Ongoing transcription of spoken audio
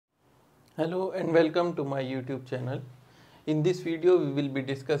Hello and welcome to my YouTube channel. In this video we will be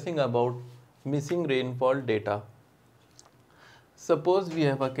discussing about missing rainfall data. Suppose we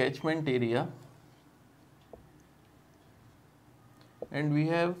have a catchment area and we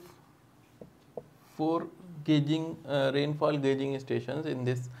have four rainfall gauging stations in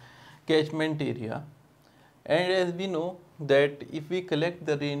this catchment area, and as we know that if we collect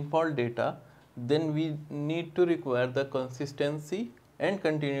the rainfall data, then we need to require the consistency and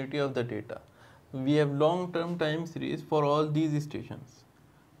continuity of the data. We have long-term time series for all these stations.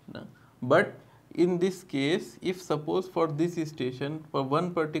 But in this case, if suppose for this station for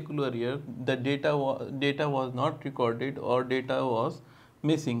one particular year the data was not recorded or data was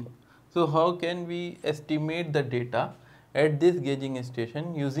missing, so how can we estimate the data at this gauging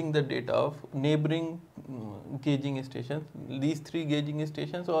station using the data of neighboring gauging stations, these three gauging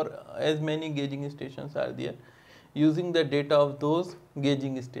stations or as many gauging stations are there, using the data of those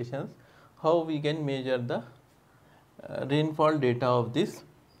gauging stations, how we can measure the rainfall data of this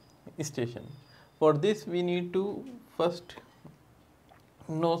station. For this we need to first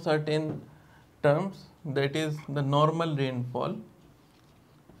know certain terms, that is the normal rainfall.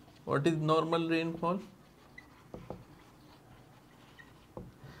 What is normal rainfall?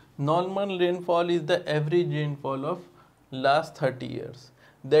 Normal rainfall is the average rainfall of last 30 years.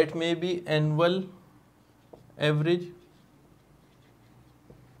 That may be annual average,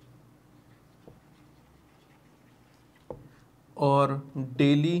 or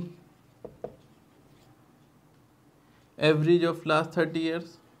daily average of last 30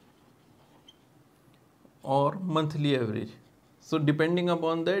 years, or monthly average. So depending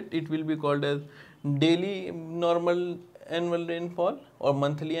upon that it will be called as daily normal annual rainfall or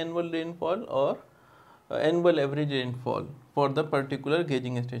monthly annual rainfall or annual average rainfall for the particular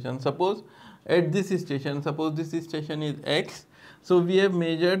gauging station. Suppose at this station, suppose this station is X, so we have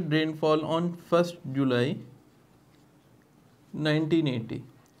measured rainfall on 1st July 1980.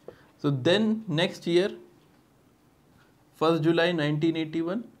 So then next year 1st July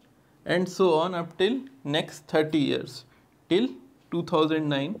 1981 and so on up till next 30 years till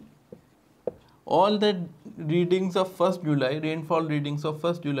 2009. All the readings of 1st July, rainfall readings of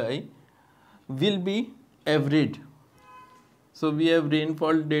 1st July will be average. So we have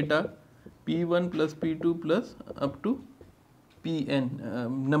rainfall data P1 plus P2 plus up to Pn,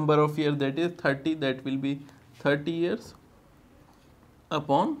 number of years, that is 30, that will be 30 years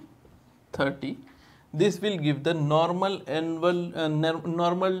upon 30. This will give the normal annual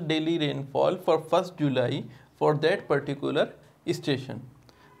normal daily rainfall for 1st July for that particular station.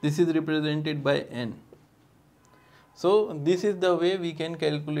 This is represented by N. So this is the way we can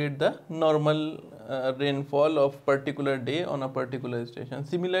calculate the normal rainfall of particular day on a particular station.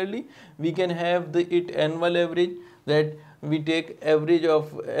 Similarly, we can have it annual average, that we take average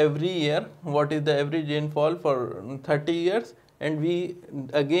of every year, what is the average rainfall for 30 years, and we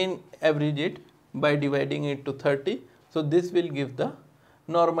again average it by dividing it to 30. So this will give the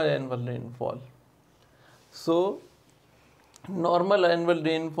normal annual rainfall. So normal annual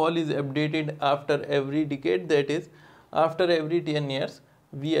rainfall is updated after every decade, that is after every 10 years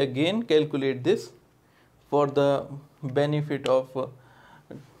we again calculate this for the benefit of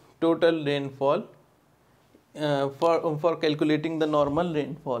total rainfall for calculating the normal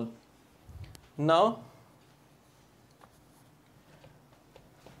rainfall. Now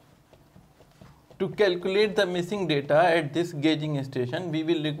to calculate the missing data at this gauging station, we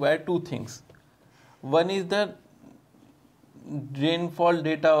will require two things. One is the rainfall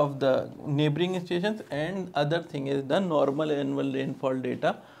data of the neighboring stations, and other thing is the normal annual rainfall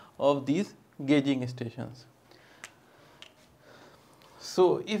data of these gauging stations.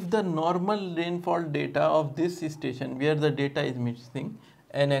 So if the normal rainfall data of this station where the data is missing,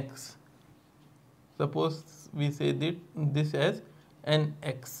 NX, suppose we say this as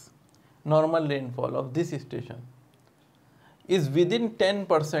NX, normal rainfall of this station, is within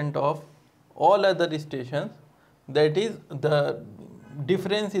 10% of all other stations, that is the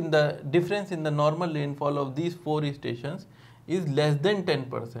difference in the normal rainfall of these four stations is less than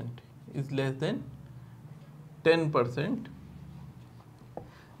 10%,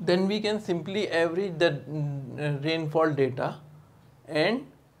 then we can simply average the rainfall data and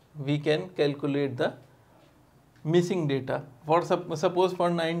we can calculate the missing data. For suppose for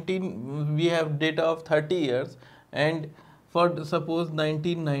 19 we have data of 30 years, and for suppose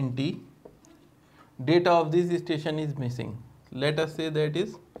 1990 data of this station is missing. Let us say that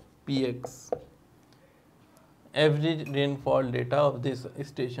is Px, average rainfall data of this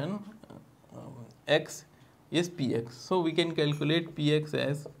station X is Px. So we can calculate Px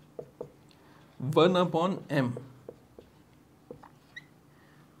as 1 upon m.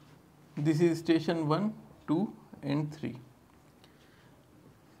 This is station 1, 2 and 3.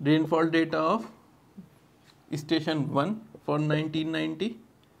 Rainfall data of station 1 for 1990,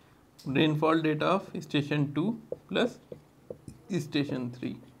 rainfall data of station 2 plus station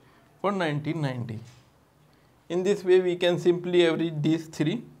 3 for 1990. In this way we can simply average these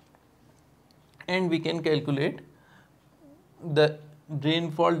three and we can calculate the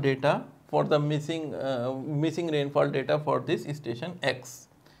rainfall data for the missing rainfall data for this station X,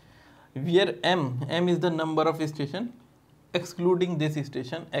 where M is the number of station excluding this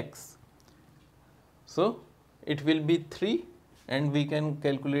station X. So it will be 3 and we can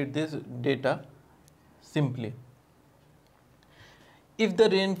calculate this data simply. If the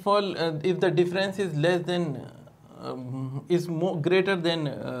rainfall, if the difference is less than, greater than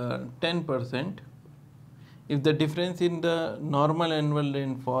 10%, if the difference in the normal annual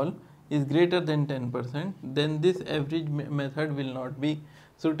rainfall is greater than 10%, then this average method will not be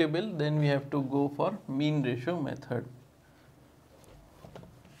suitable. Then we have to go for mean ratio method.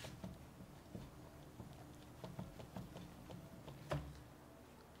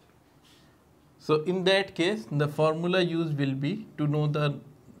 So in that case, the formula used will be, to know the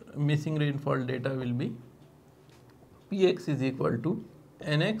missing rainfall data, will be Px is equal to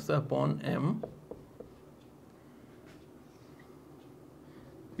Nx upon M,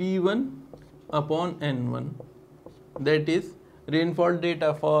 P1 upon N1, that is rainfall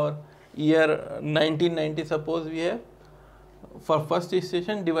data for year 1990. Suppose we have for first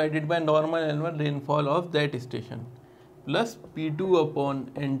station divided by normal annual rainfall of that station, plus P2 upon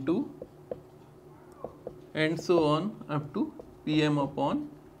N2 and so on up to Pm upon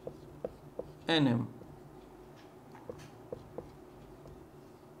Nm.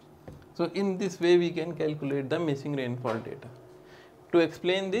 So in this way we can calculate the missing rainfall data. To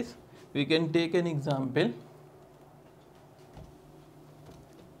explain this, we can take an example.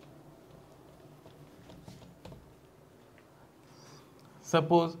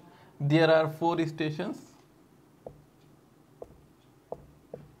 Suppose there are 4 stations.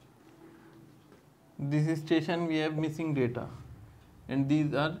 This station we have missing data, and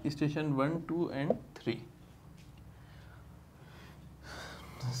these are station 1, 2 and 3.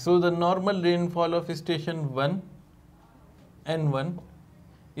 So the normal rainfall of station 1 N1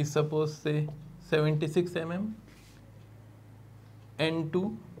 is, suppose, say 76 mm,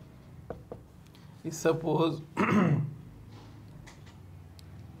 N2 is, suppose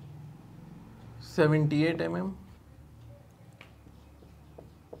 78 mm,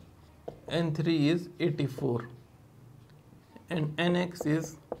 N3 is 84 and Nx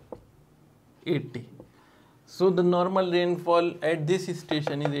is 80. So the normal rainfall at this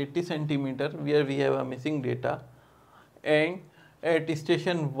station is 80 centimeter, where we have a missing data, and at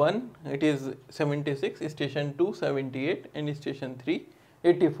station 1 it is 76, station 2 78 and station 3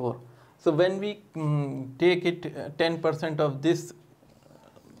 84. So when we take it 10% of this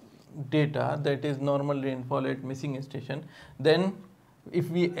data, that is normal rainfall at missing station, then if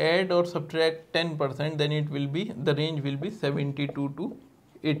we add or subtract 10%, then it will be, the range will be 72 to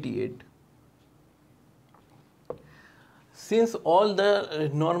 88. Since all the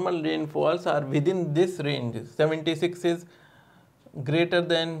normal rainfalls are within this range, 76 is greater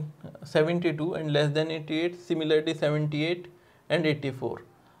than 72 and less than 88, similarly 78 and 84.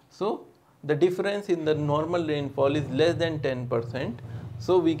 So the difference in the normal rainfall is less than 10%.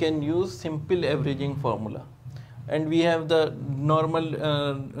 So we can use simple averaging formula, and we have the normal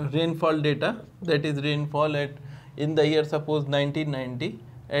rainfall data, that is rainfall at in the year, suppose 1990,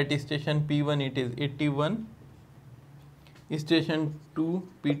 at station P1 it is 81, station 2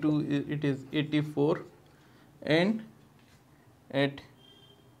 P2 it is 84, and at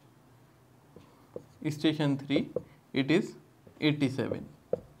station 3 it is 87,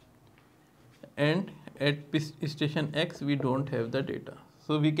 and at station X we don't have the data.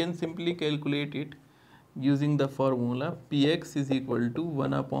 So we can simply calculate it using the formula Px is equal to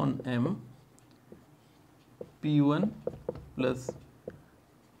 1 upon M, P1 plus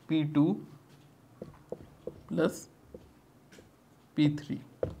P2 plus P3.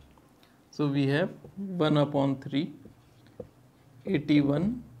 So we have 1 upon 3,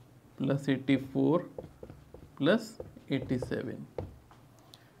 81 plus 84 plus 87.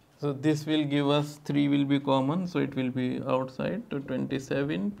 So this will give us, 3 will be common, so it will be outside, to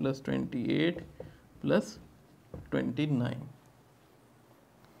 27 plus 28 plus 29.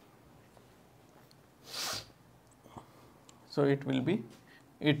 So it will be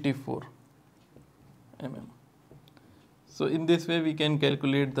 84 mm. So in this way we can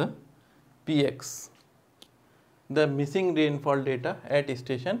calculate the Px, the missing rainfall data at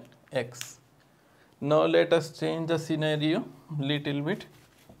station X. Now let us change the scenario little bit.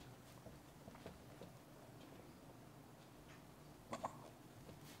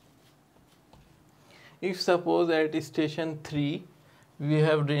 If suppose at station 3 we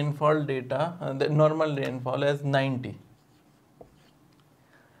have rainfall data, the normal rainfall as 90,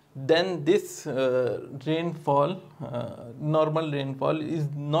 then this rainfall, normal rainfall is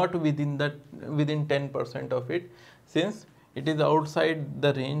not within 10% of it, since it is outside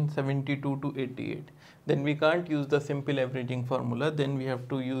the range 72 to 88. Then we can't use the simple averaging formula, then we have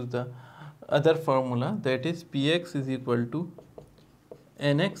to use the other formula, that is Px is equal to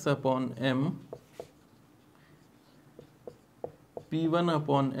Nx upon M P1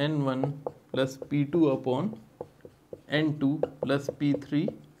 upon N1 plus P2 upon N2 plus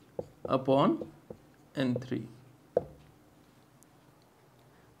P3 upon N3.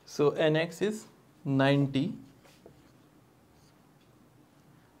 So Nx is 90,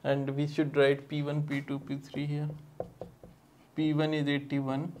 and we should write P1, P2, P3 here. P1 is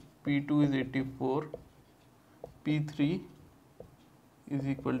 81, P2 is 84, P3 is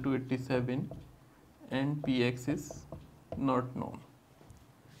equal to 87, and Px is not known.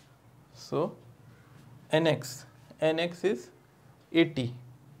 So Nx is 80.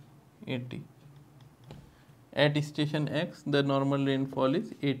 At station X, the normal rainfall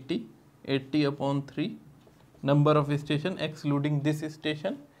is 80 upon 3, number of station excluding this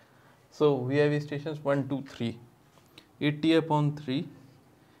station. So we have stations 1, 2, 3. 80 upon 3,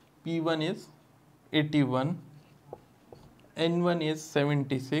 P1 is 81, N1 is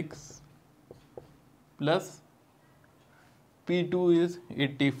 76, plus P2 is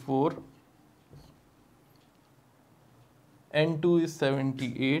 84, N2 is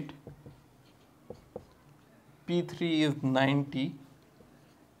 78, P3 is 90,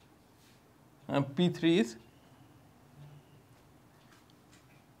 P3 is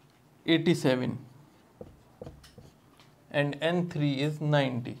 87, and N3 is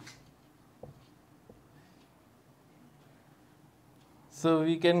 90. So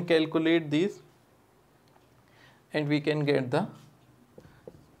we can calculate these and we can get the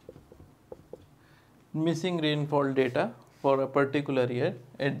missing rainfall data for a particular year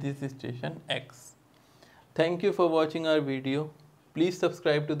at this station X. Thank you for watching our video. Please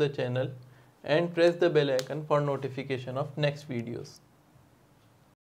subscribe to the channel and press the bell icon for notification of next videos.